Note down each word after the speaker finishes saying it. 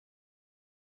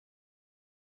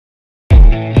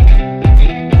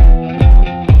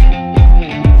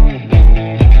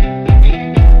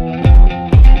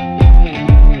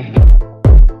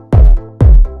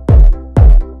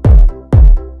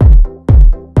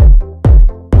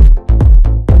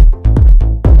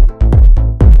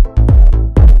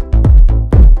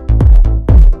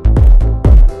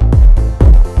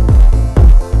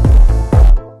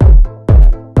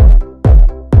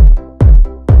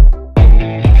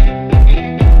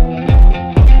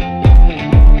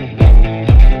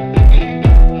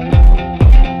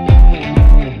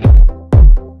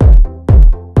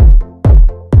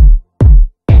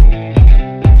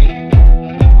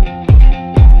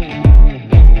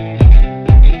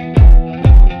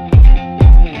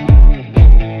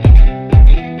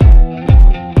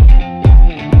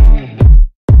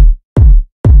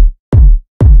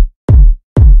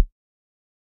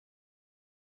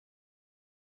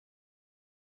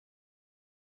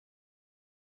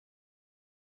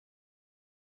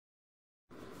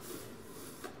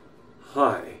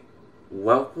Hi,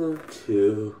 welcome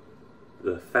to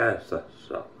the Fantasy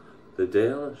Show.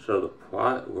 Today on the show, the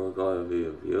product we're going to be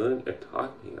reviewing and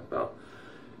talking about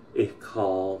is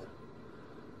called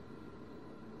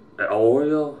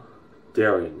Oreo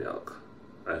Dairy Milk.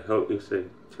 I hope you stay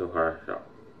tuned to our show.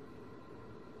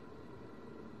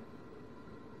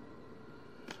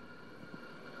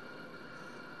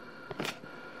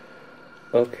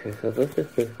 Okay, so this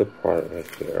is the product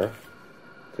right here.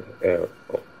 The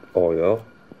Oreo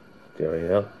Dairy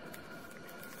Milk.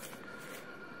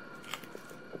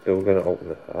 So we're going to open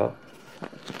this up.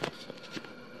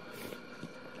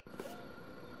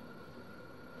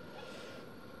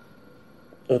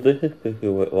 So this is basically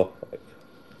what it looks like.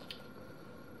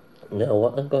 Now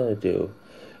what I'm going to do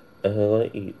is I'm going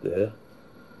to eat this.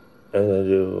 I'm going to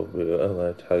do a review. I'm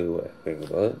going to tell you what I think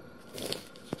about it.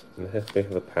 And this is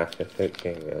basically the package it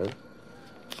came in.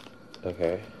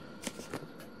 Okay.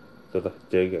 So let's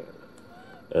dig in.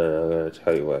 And I'm going to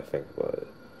tell you what I think about it.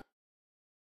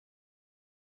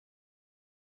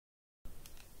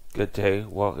 Good day,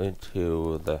 welcome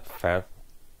to the Fantasy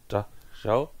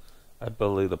Show. I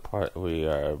believe the part we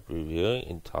are reviewing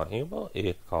and talking about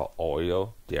is called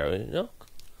Oreo Dairy Milk.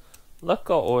 Let's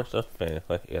go over some things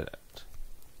in it.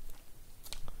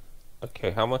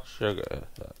 Okay, how much sugar is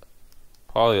that?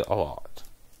 Probably a lot.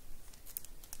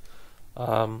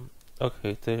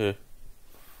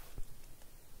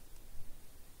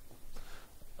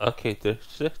 Okay, there's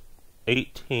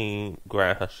 18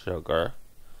 grams of sugar.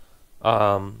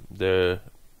 There's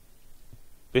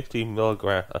 50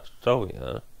 milligrams of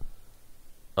sodium.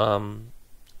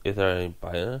 Is there any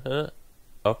vitamin in it?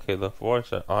 Okay, the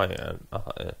 4% iron,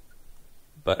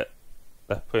 but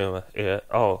that's pretty much it.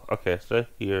 Oh, okay, so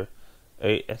here,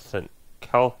 8%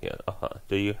 calcium,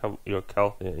 do you have your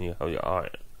calcium and you have your iron?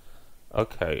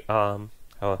 Okay, how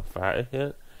much fat is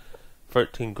it?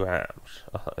 13 grams,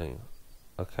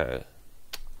 okay.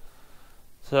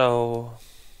 So,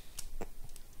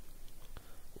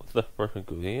 what's the first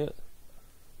ingredient?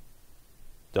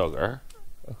 Sugar,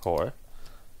 of course.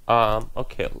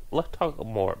 Okay, let's talk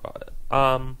more about it.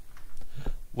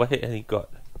 Was it any good?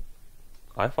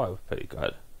 I thought it was pretty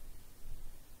good.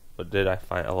 But did I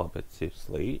find it a little bit too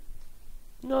sweet?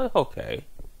 No, it's okay.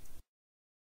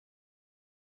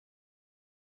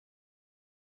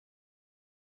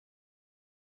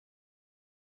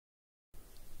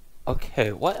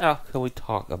 Okay, what else can we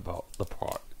talk about the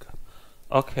product?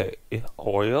 Okay, it's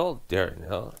Oreo Dairy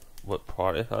Milk. What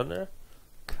product is on there?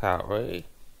 Calorie.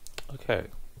 Okay.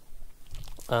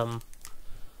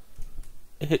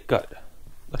 Is it good?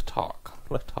 Let's talk.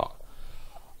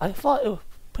 I thought it was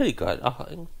pretty good.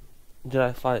 Did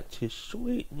I find it too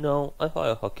sweet? No, I thought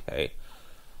it was okay.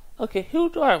 Okay, who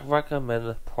do I recommend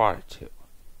this product to?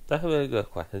 That's a really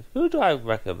good question. Who do I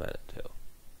recommend it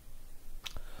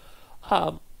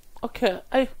to? Okay,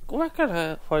 I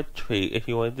recommend it for a treat. If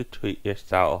you wanted to treat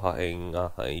yourself,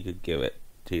 you could give it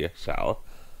to yourself.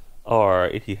 Or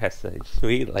if you have something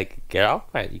sweet like a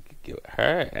girlfriend, you could give it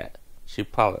her.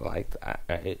 She'd probably like that,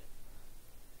 right?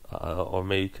 Or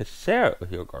maybe you could share it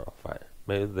with your girlfriend.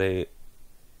 Maybe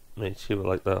she would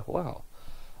like that as well.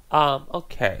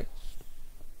 Okay.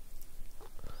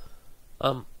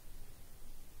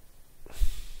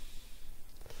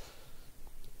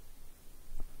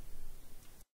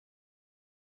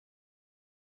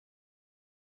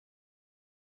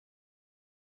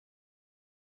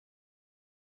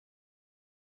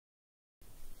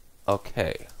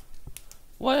 Okay.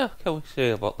 What else can we say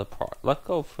about the product? Let's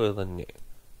go through the name.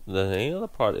 The name of the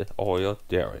product is Oreo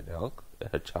Dairy Milk.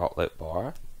 It's a chocolate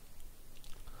bar.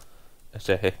 It's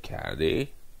a hit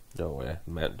candy. No, it's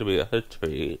meant to be a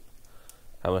treat.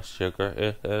 How much sugar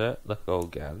is in it? Let's go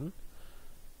again.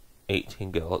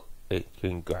 18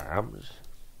 grams.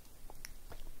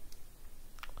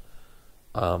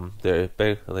 There is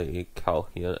basically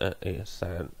calcium at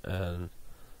 8% and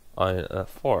iron at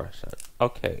 4%.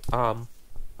 Okay,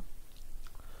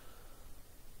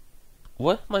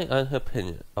 what's my honest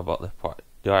opinion about this product?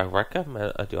 Do I recommend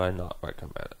it or do I not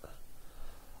recommend it?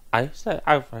 I said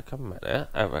I recommend it.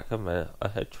 I recommend it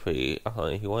as a treat.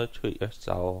 If you want to treat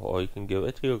yourself, or you can give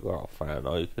it to your girlfriend,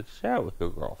 or you can share it with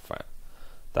your girlfriend.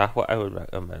 That's what I would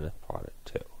recommend this product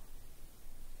to.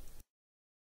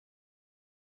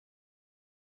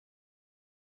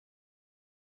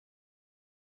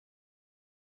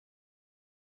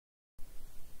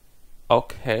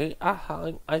 Okay,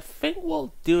 I think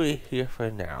we'll do it here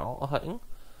for now.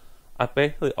 I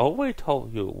basically already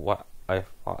told you what I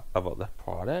thought about the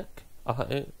product.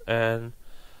 And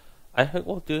I think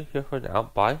we'll do it here for now.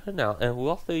 Bye for now, and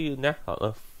we'll see you next on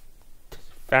the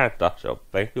Fantasy Show.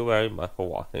 Thank you very much for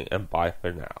watching, and bye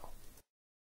for now.